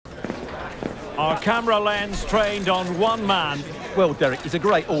Our camera lens trained on one man. Well, Derek, he's a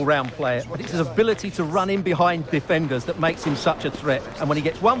great all-round player, but it's his ability to run in behind defenders that makes him such a threat. And when he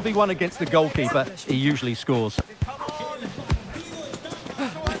gets 1v1 against the goalkeeper, he usually scores.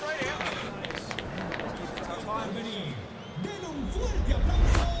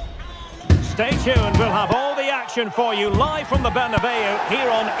 Stay tuned, we'll have all the action for you live from the Bernabeu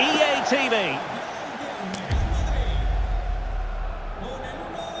here on EA TV.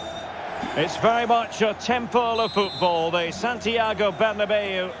 It's very much a temple of football, the Santiago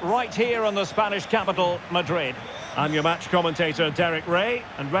Bernabeu, right here in the Spanish capital, Madrid. I'm your match commentator, Derek Ray,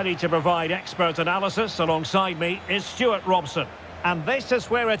 and ready to provide expert analysis alongside me is Stuart Robson. And this is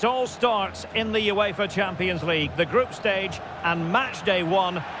where it all starts in the UEFA Champions League, the group stage and match day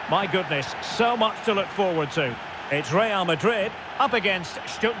one. My goodness, so much to look forward to. It's Real Madrid up against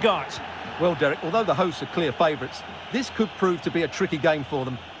Stuttgart. Well, Derek, although the hosts are clear favourites, this could prove to be a tricky game for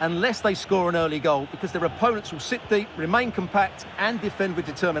them unless they score an early goal, because their opponents will sit deep, remain compact and defend with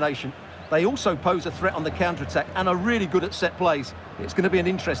determination. They also pose a threat on the counter-attack and are really good at set plays. It's going to be an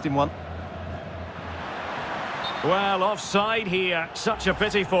interesting one. Well, offside here. Such a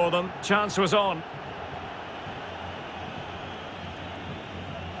pity for them. Chance was on.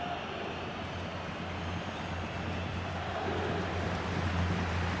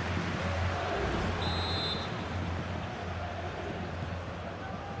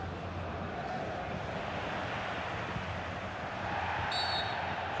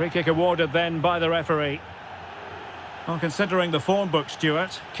 Free kick awarded then by the referee. Well, considering the form book,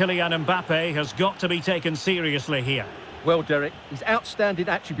 Stuart, Kylian Mbappe has got to be taken seriously here. Well, Derek, his outstanding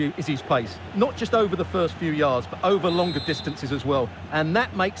attribute is his pace. Not just over the first few yards, but over longer distances as well. And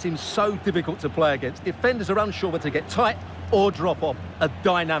that makes him so difficult to play against. Defenders are unsure whether to get tight or drop off. A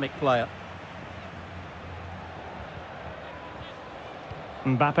dynamic player.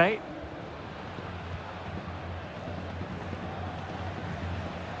 Mbappe.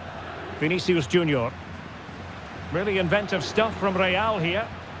 Vinicius Junior. Really inventive stuff from Real here.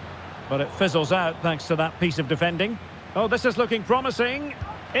 But it fizzles out thanks to that piece of defending. Oh, this is looking promising.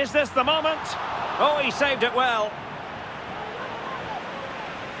 Is this the moment? Oh, he saved it well.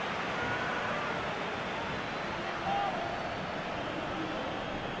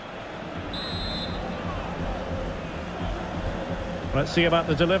 Let's see about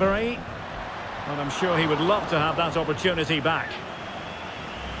the delivery. And I'm sure he would love to have that opportunity back.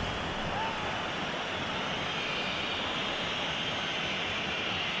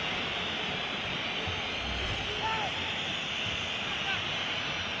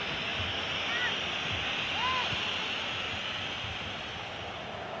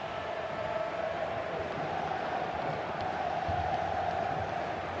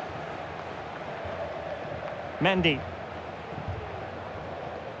 Mendy.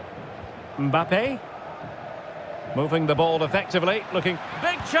 Mbappe. Moving the ball effectively, looking...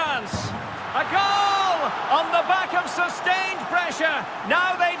 Big chance! A goal! On the back of sustained pressure.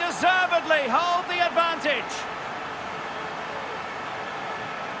 Now they deservedly hold the advantage.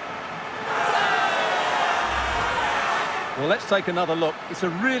 Well, let's take another look. It's a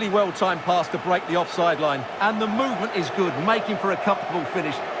really well-timed pass to break the offside line. And the movement is good, making for a comfortable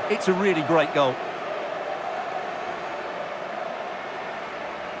finish. It's a really great goal.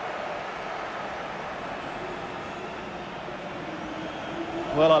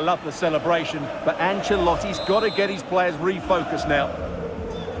 Well, I love the celebration, but Ancelotti's got to get his players refocused now.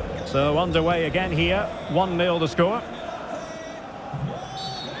 So underway again here, 1-0 the score.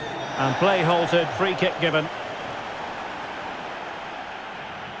 And play halted, free kick given.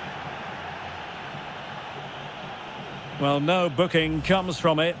 Well, no booking comes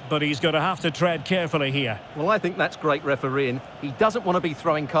from it, but he's going to have to tread carefully here. Well, I think that's great refereeing. He doesn't want to be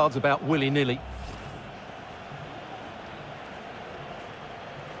throwing cards about willy-nilly.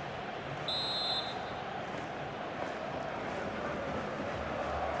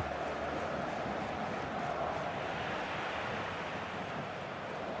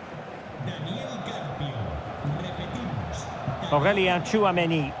 Aurélien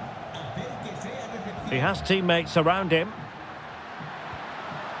Tchouaméni. He has teammates around him.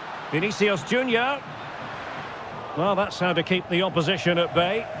 Vinicius Junior. Well, that's how to keep the opposition at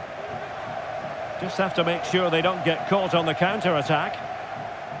bay. Just have to make sure they don't get caught on the counter-attack.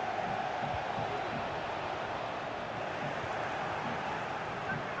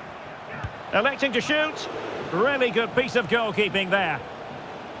 Electing to shoot. Really good piece of goalkeeping there.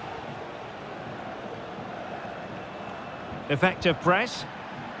 Effective press.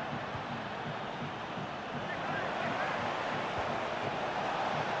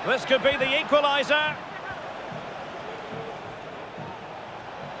 This could be the equaliser.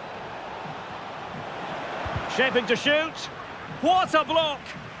 Shaping to shoot. What a block!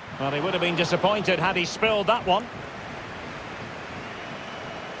 Well, he would have been disappointed had he spilled that one.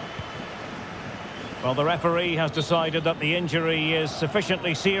 Well, the referee has decided that the injury is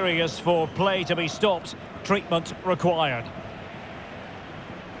sufficiently serious for play to be stopped. Treatment required.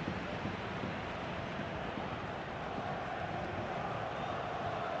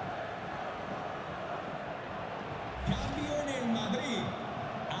 Cambio en el Madrid.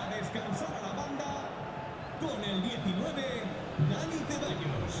 A descansar a la banda con el 19, Dani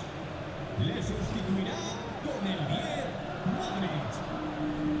Ceballos. Le sustituirá con el 10, Madrid.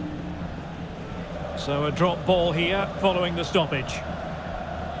 So a drop ball here following the stoppage.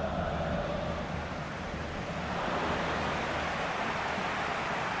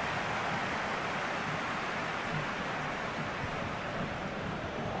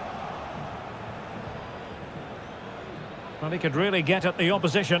 Well, he could really get at the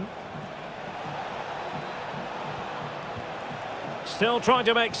opposition. Still trying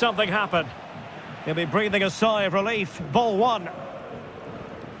to make something happen. He'll be breathing a sigh of relief. Ball one.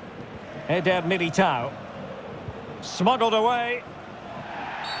 Eder Militao. Smuggled away.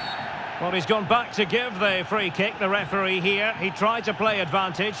 Well, he's gone back to give the free kick, the referee here. He tried to play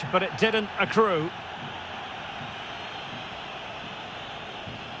advantage, but it didn't accrue.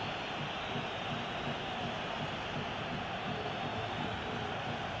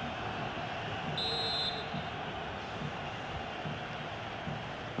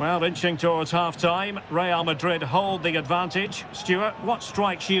 Well, inching towards half-time, Real Madrid hold the advantage. Stuart, what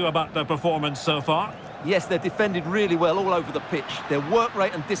strikes you about the performance so far? Yes, they've defended really well all over the pitch. Their work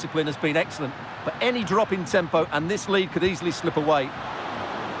rate and discipline has been excellent. But any drop in tempo and this lead could easily slip away.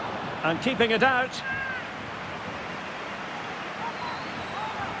 And keeping it out.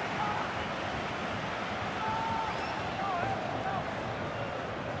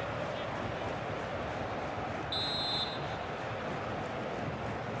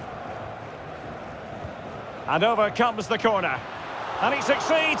 And over comes the corner. And he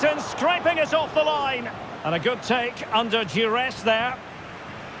succeeds in scraping it off the line. And a good take under duress there.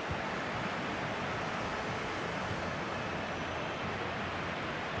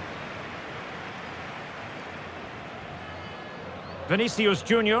 Vinicius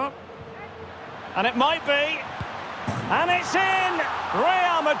Junior. And it might be. And it's in!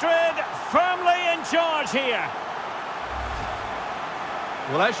 Real Madrid firmly in charge here.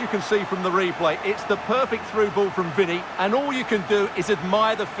 Well, as you can see from the replay, it's the perfect through ball from Vinny, and all you can do is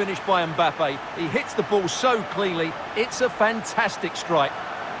admire the finish by Mbappe. He hits the ball so cleanly, it's a fantastic strike.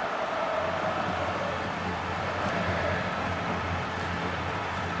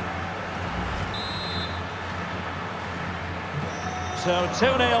 So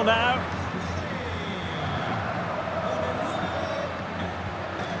 2-0 now.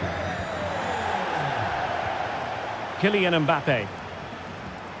 Kylian Mbappe.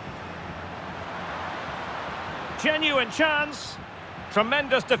 Genuine chance.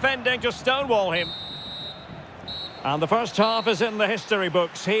 Tremendous defending to stonewall him. And the first half is in the history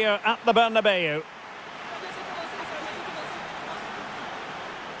books here at the Bernabeu.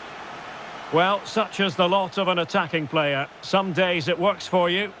 Well, such is the lot of an attacking player. Some days it works for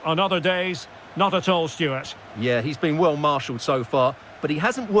you, on other days, not at all, Stuart. Yeah, he's been well marshalled so far, but he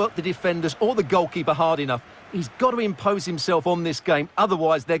hasn't worked the defenders or the goalkeeper hard enough. He's got to impose himself on this game,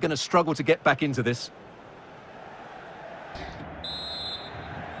 otherwise they're going to struggle to get back into this.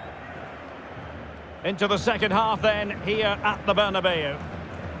 Into the second half then, here at the Bernabeu.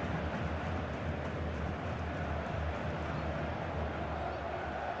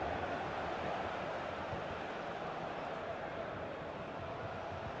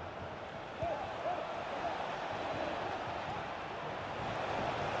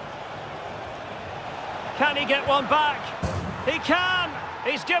 Can he get one back? He can!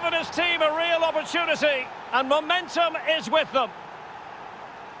 He's given his team a real opportunity, and momentum is with them.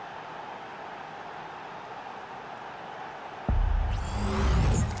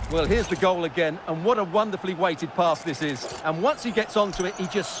 Well, here's the goal again, and what a wonderfully weighted pass this is. And once he gets onto it, he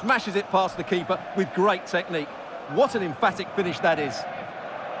just smashes it past the keeper with great technique. What an emphatic finish that is.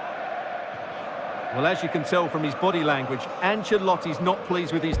 Well, as you can tell from his body language, Ancelotti's not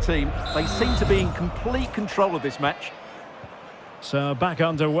pleased with his team. They seem to be in complete control of this match. So back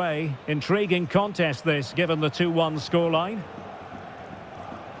underway. Intriguing contest this, given the 2-1 scoreline.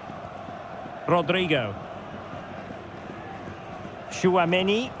 Rodrygo.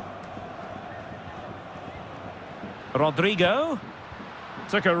 Tchouaméni. Rodrygo.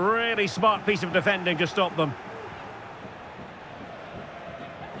 Took a really smart piece of defending to stop them.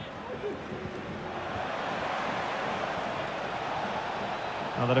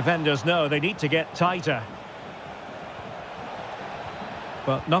 Well, the defenders know they need to get tighter.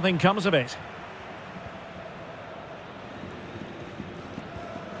 But nothing comes of it.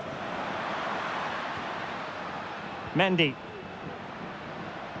 Mendy.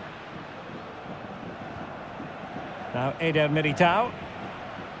 Now Eder Militao.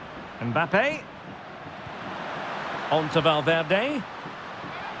 Mbappe. On to Valverde.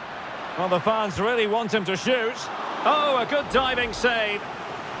 Well, the fans really want him to shoot. Oh, a good diving save.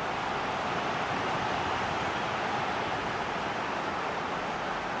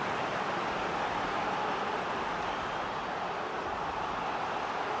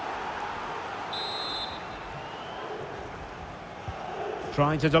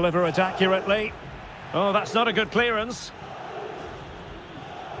 Trying to deliver it accurately. Oh, that's not a good clearance.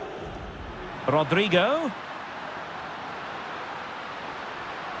 Rodrygo.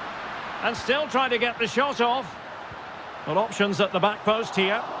 And still trying to get the shot off. Well, options at the back post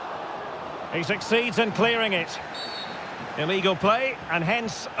here. He succeeds in clearing it. Illegal play, and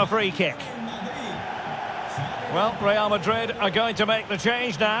hence a free kick. Well, Real Madrid are going to make the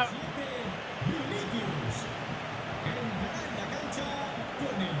change now.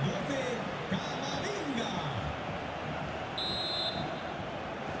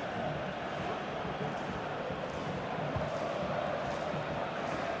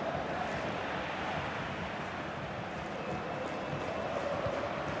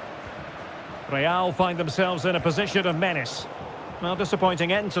 Real find themselves in a position of menace. Well,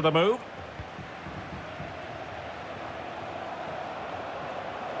 disappointing end to the move.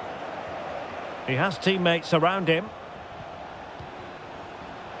 He has teammates around him.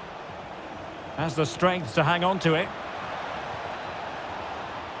 Has the strength to hang on to it.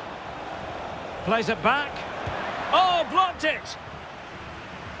 Plays it back. Oh, blocked it!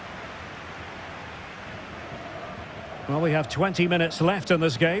 Well, we have 20 minutes left in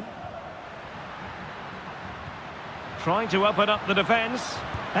this game. Trying to open up the defence.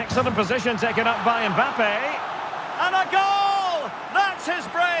 Excellent position taken up by Mbappe. And a goal! That's his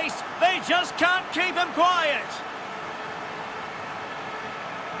brace! They just can't keep him quiet.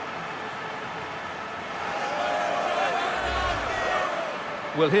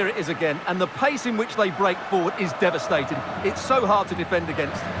 Well, here it is again, and the pace in which they break forward is devastating. It's so hard to defend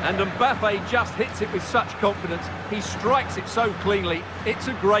against. And Mbappe just hits it with such confidence. He strikes it so cleanly. It's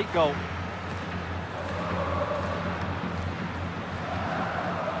a great goal.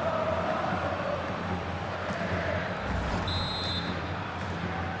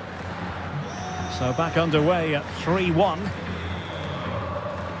 So back underway at 3-1.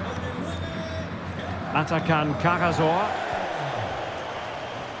 Atakan Karazor.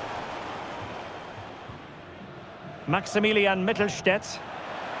 Maximilian Mittelstädt.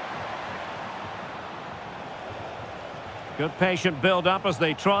 Good patient build-up as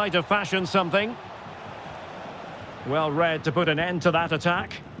they try to fashion something. Well read to put an end to that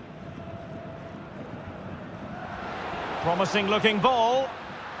attack. Promising looking ball.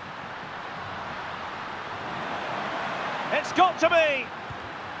 It's got to be!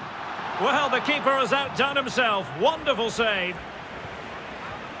 Well, the keeper has outdone himself. Wonderful save.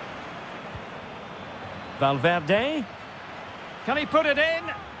 Valverde. Can he put it in?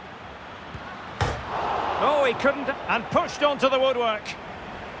 Oh, he couldn't. And pushed onto the woodwork.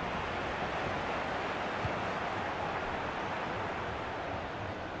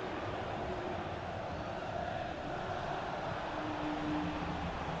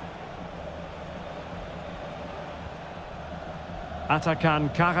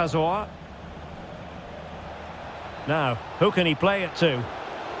 Atakan Karazor. Now, who can he play it to?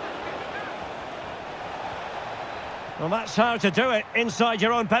 Well, that's how to do it inside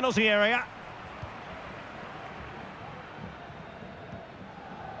your own penalty area.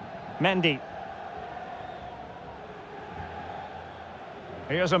 Mendy.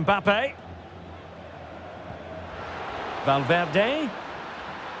 Here's Mbappe. Valverde.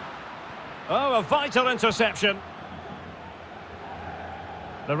 Oh, a vital interception.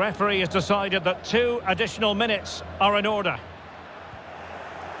 The referee has decided that 2 additional minutes are in order.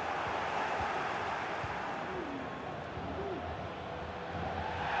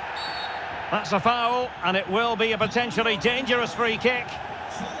 That's a foul, and it will be a potentially dangerous free kick.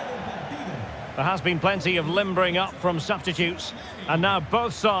 There has been plenty of limbering up from substitutes, and now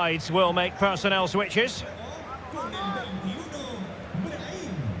both sides will make personnel switches.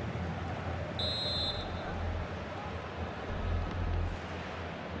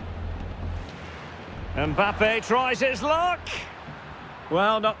 Mbappe tries his luck.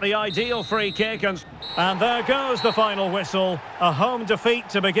 Well, not the ideal free kick, and there goes the final whistle. A home defeat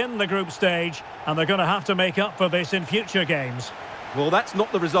to begin the group stage, and they're going to have to make up for this in future games. Well, that's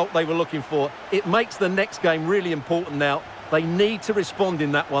not the result they were looking for. It makes the next game really important now. They need to respond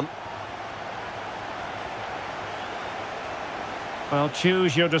in that one. Well,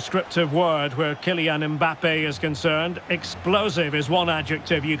 choose your descriptive word where Kylian Mbappe is concerned. Explosive is one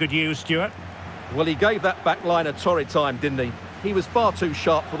adjective you could use, Stuart. Well, he gave that back line a torrid time, didn't he? He was far too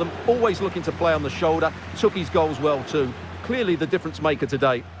sharp for them, always looking to play on the shoulder, took his goals well too. Clearly the difference maker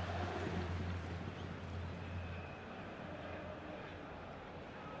today.